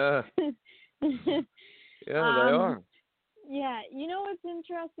 Yeah. They are. Yeah, you know what's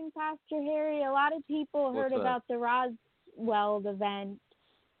interesting, Pastor Harry? A lot of people heard about the Roswell event,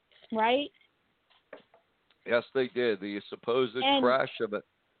 right? Yes, they did. The supposed crash of an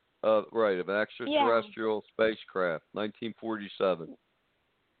extraterrestrial spacecraft, 1947.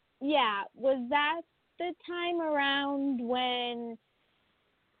 Yeah, was that the time around when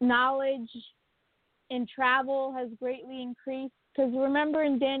knowledge in travel has greatly increased? Because remember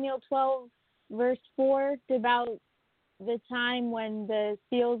in Daniel 12, verse 4, about the time when the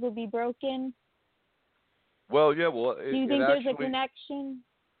seals will be broken? Well, yeah. Do you think there's a connection?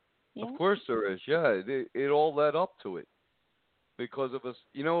 Yeah. Of course there is. Yeah, it all led up to it because of us.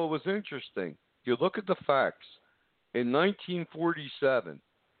 It was interesting. You look at the facts. In 1947,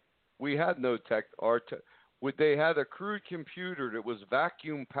 we had no tech. They had a crude computer that was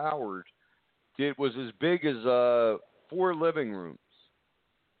vacuum powered. It was as big as 4 living rooms.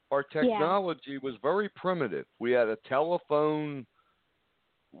 Our technology was very primitive. We had a telephone.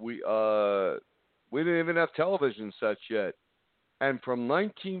 We didn't even have television sets yet. And from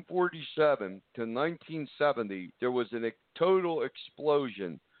 1947 to 1970, there was a total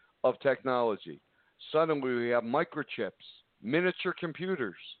explosion of technology. Suddenly, we have microchips, miniature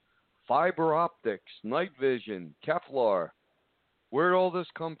computers, fiber optics, night vision, Kevlar. Where did all this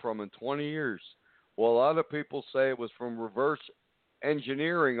come from in 20 years? Well, a lot of people say it was from reverse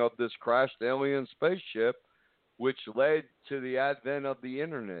engineering of this crashed alien spaceship, which led to the advent of the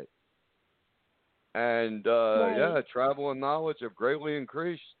internet. And, travel and knowledge have greatly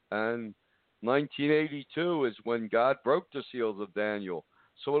increased. And 1982 is when God broke the seals of Daniel.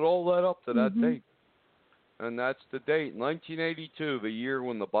 So it all led up to that date. And that's the date, 1982, the year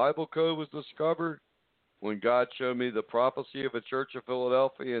when the Bible code was discovered, when God showed me the prophecy of the Church of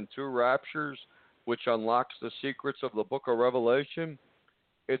Philadelphia and 2 raptures, which unlocks the secrets of the book of Revelation.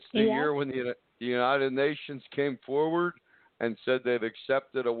 It's the year when the United Nations came forward and said they've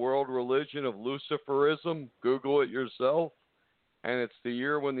accepted a world religion of Luciferism. Google it yourself. And it's the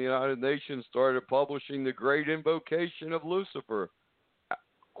year when the United Nations started publishing the Great Invocation of Lucifer,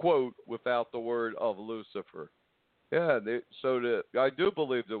 quote, without the word of Lucifer. Yeah, I do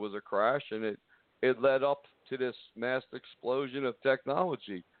believe there was a crash, and it led up to this mass explosion of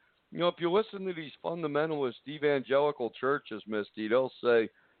technology. You know, if you listen to these fundamentalist evangelical churches, Misty, they'll say,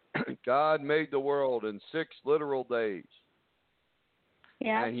 God made the world in 6 literal days.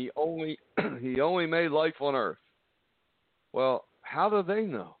 Yeah. And he only made life on earth. Well, how do they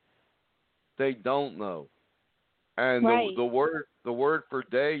know? They don't know. And right. the word for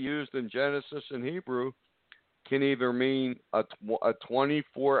day used in Genesis and Hebrew can either mean a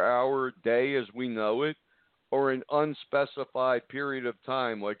 24-hour day as we know it, or an unspecified period of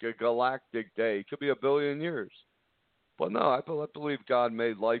time, like a galactic day. It could be a billion years. But no, I believe God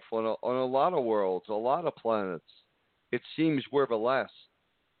made life on a lot of worlds, a lot of planets. It seems we're the last,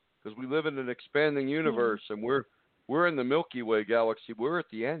 because we live in an expanding universe, and we're in the Milky Way galaxy. We're at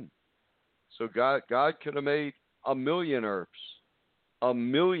the end. So God could have made a million Earths, a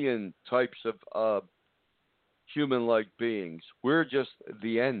million types of human-like beings. We're just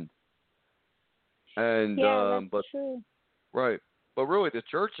the end. And that's true. Right. But really, the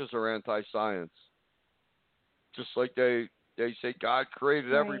churches are anti-science. Just like they say God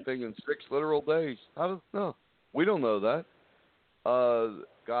created everything in 6 literal days. No, we don't know that.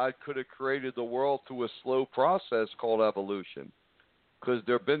 God could have created the world through a slow process called evolution. Because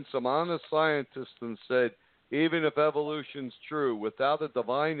there have been some honest scientists and said, even if evolution's true, without a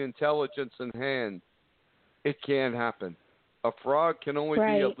divine intelligence in hand, it can't happen. A frog can only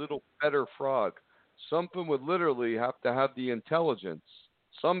be a little better frog. Something would literally have to have the intelligence,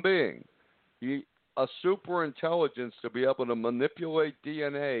 some being, a super intelligence to be able to manipulate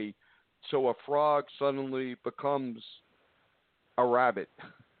DNA so a frog suddenly becomes a rabbit.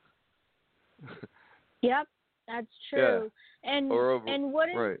 Yep, that's true. Yeah. And what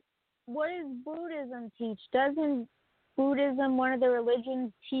does Buddhism teach? Doesn't Buddhism, one of the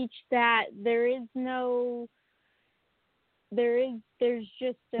religions, teach that there's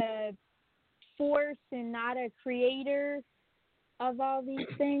just a force and not a creator of all these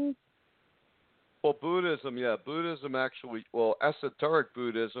things? Well, Buddhism actually, esoteric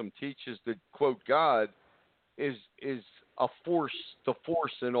Buddhism teaches that, quote, God is a force, the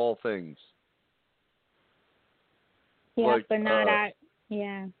force in all things. Yeah, like, but not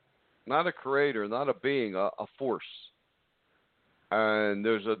not a creator, not a being, a force. And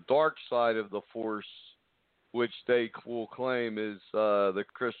there's a dark side of the force, which they will claim is the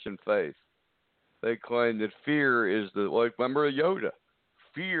Christian faith. They claim that fear is remember Yoda?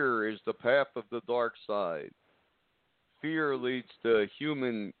 Fear is the path of the dark side. Fear leads to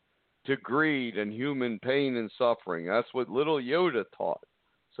greed and human pain and suffering. That's what little Yoda taught.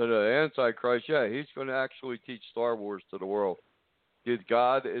 So the Antichrist, he's going to actually teach Star Wars to the world.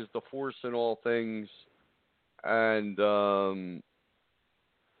 God is the force in all things, and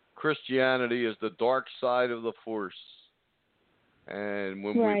Christianity is the dark side of the force. And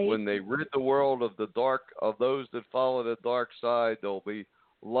when they rid the world of those that follow the dark side, there'll be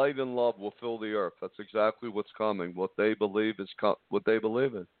light and love will fill the earth. That's exactly what's coming. What they believe is what they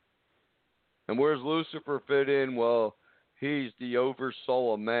believe in. And where's Lucifer fit in? Well, he's the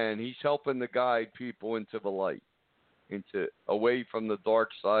oversoul of man. He's helping to guide people into the light, away from the dark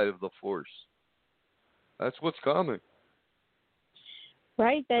side of the force. That's what's coming.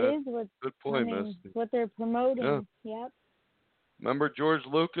 Right, that's what's good point, coming, what they're promoting. Yeah. Yep. Remember, George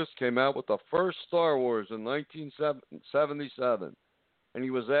Lucas came out with the first Star Wars in 1977. And he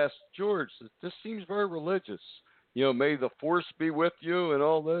was asked, George, this seems very religious. May the force be with you and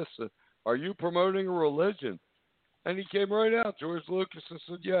all this. Are you promoting a religion? And he came right out, George Lucas, and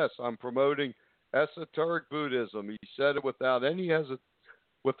said, yes, I'm promoting esoteric Buddhism. He said it without any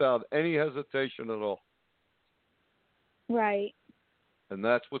hesitation at all. Right. And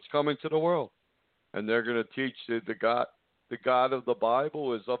that's what's coming to the world. And they're going to teach the God of the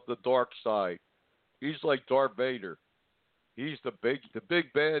Bible is of the dark side. He's like Darth Vader. He's the big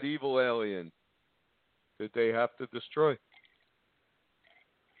bad evil alien that they have to destroy.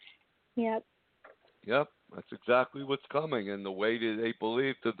 Yep. Yep, that's exactly what's coming. And the way that they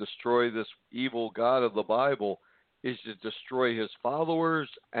believe to destroy this evil God of the Bible is to destroy his followers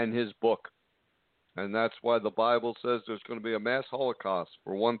and his book. And that's why the Bible says there's going to be a mass Holocaust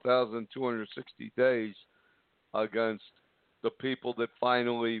for 1,260 days against the people that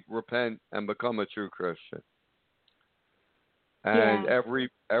finally repent and become a true Christian. And every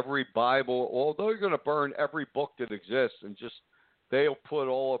Bible, although you're going to burn every book that exists, and they'll put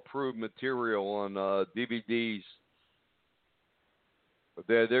all approved material on DVDs.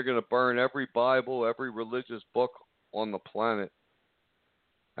 They're going to burn every Bible, every religious book on the planet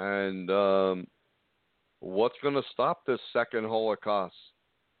And what's going to stop this second Holocaust?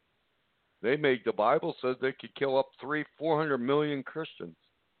 The Bible says they could kill up 400 million Christians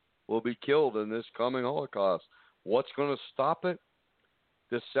will be killed in this coming Holocaust. What's going to stop it?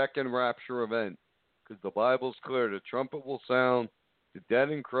 The second rapture event. Because the Bible's clear. The trumpet will sound. The dead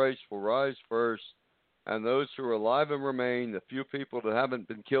in Christ will rise first. And those who are alive and remain, the few people that haven't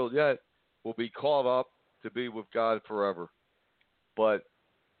been killed yet, will be caught up to be with God forever. But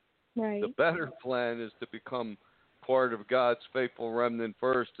the better plan is to become part of God's faithful remnant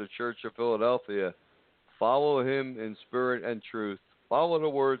first, the Church of Philadelphia. Follow him in spirit and truth. Follow the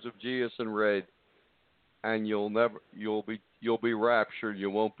words of Jesus in red, and you'll be raptured. You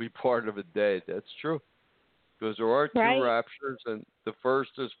won't be part of the dead. That's true. Because there are two raptures, and the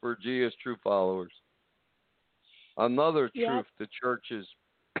first is for Jesus' true followers. Another truth the churches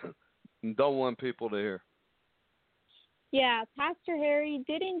don't want people to hear. Yeah, Pastor Harry,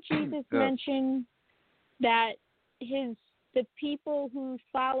 didn't Jesus mention that the people who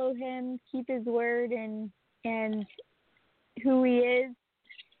follow him keep his word and who he is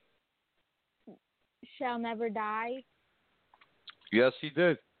shall never die? Yes, he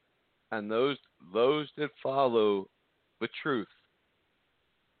did. And those that follow the truth,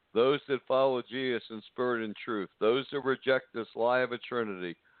 those that follow Jesus in spirit and truth, those that reject this lie of a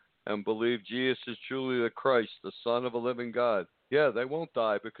Trinity and believe Jesus is truly the Christ, the Son of a living God, they won't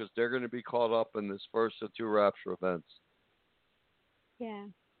die because they're going to be caught up in this first of two rapture events. Yeah.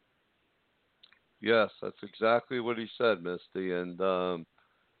 Yes, that's exactly what he said, Misty. And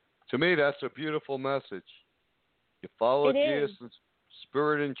to me, that's a beautiful message. You follow Jesus in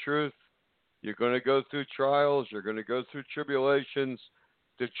spirit and truth, you're going to go through trials, you're going to go through tribulations.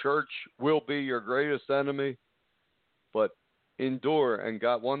 The church will be your greatest enemy, but endure, and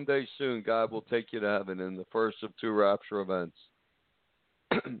one day soon, God will take you to heaven in the first of two rapture events.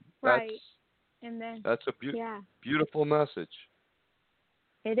 That's a beautiful message.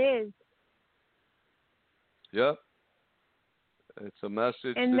 It is. Yep. It's a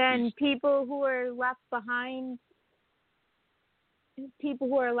message. And then people who are left behind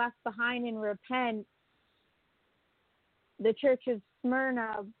and repent, the Church of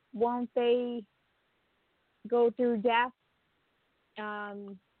Smyrna, won't they go through death?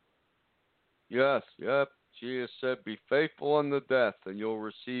 Yes, yep. Jesus said, be faithful unto death, and you'll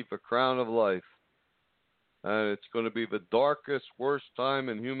receive a crown of life. And it's going to be the darkest, worst time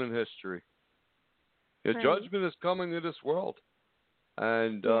in human history. The judgment is coming to this world.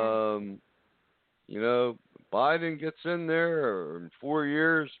 And, Biden gets in there in 4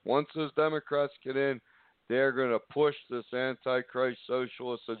 years. Once those Democrats get in, they're going to push this Antichrist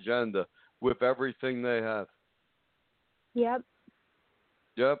socialist agenda with everything they have. Yep.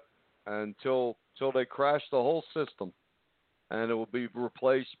 Until they crash the whole system. And it will be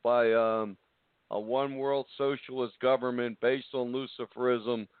replaced by a one world socialist government based on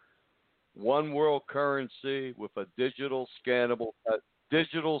Luciferism, one world currency with a digital scannable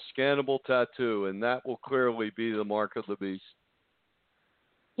tattoo, and that will clearly be the mark of the beast.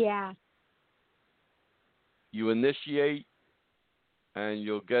 Yeah. You initiate, and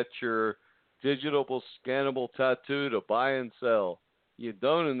you'll get your digital scannable tattoo to buy and sell. You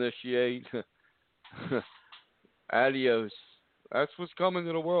don't initiate, adios. That's what's coming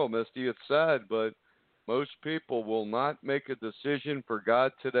to the world, Misty. It's sad, but most people will not make a decision for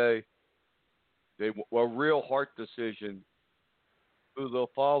God today. A real heart decision who they'll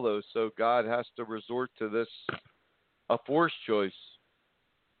follow. So God has to resort to a forced choice.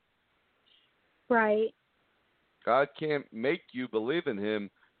 Right. God can't make you believe in him,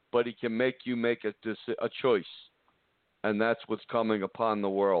 but he can make you make a choice. And that's what's coming upon the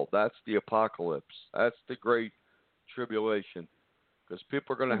world. That's the apocalypse. That's the great tribulation. Because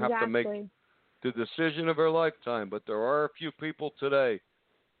people are going to have to make the decision of their lifetime. But there are a few people today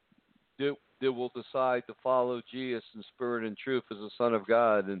that will decide to follow Jesus in spirit and truth as the Son of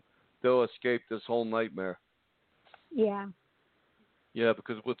God, and they'll escape this whole nightmare. Yeah. Yeah,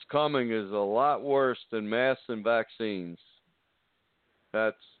 because what's coming is a lot worse than masks and vaccines.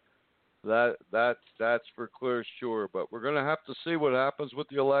 That's for clear sure. But we're going to have to see what happens with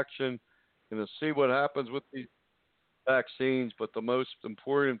the election, and to see what happens with the vaccines. But the most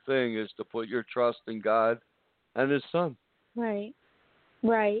important thing is to put your trust in God and his Son. Right.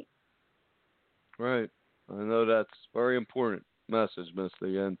 I know that's a very important message,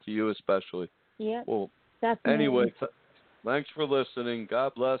 Misty, and to you especially. Yeah. Well, definitely. Anyway, thanks for listening.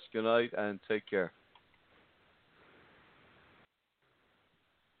 God bless. Good night, and take care.